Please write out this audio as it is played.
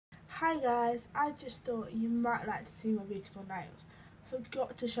Hi guys, I just thought you might like to see my beautiful nails. I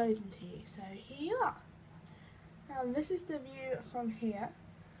forgot to show them to you, so here you are. Now this is the view from here.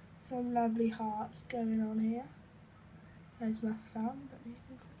 Some lovely hearts going on here. There's my thumb, don't know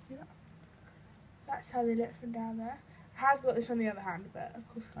if you can see that. That's how they look from down there. I have got this on the other hand, but of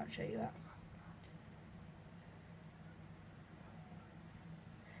course I can't show you that.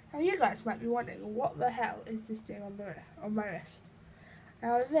 Now you guys might be wondering, what the hell is this thing on my wrist?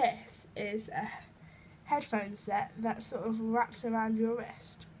 Now this is a headphone set that sort of wraps around your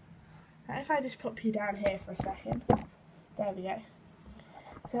wrist. Now if I just pop you down here for a second, there we go.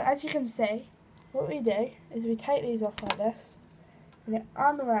 So as you can see, what we do is we take these off like this, and it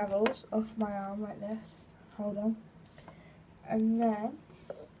unravels off my arm like this. Hold on. And then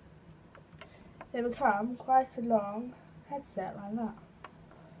they become quite a long headset like that.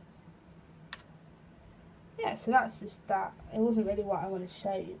 Yeah, so that's just that. It wasn't really what I wanted to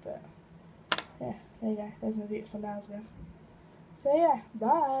show you, but yeah, there you go. There's my beautiful nails again. So yeah,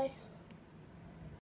 bye.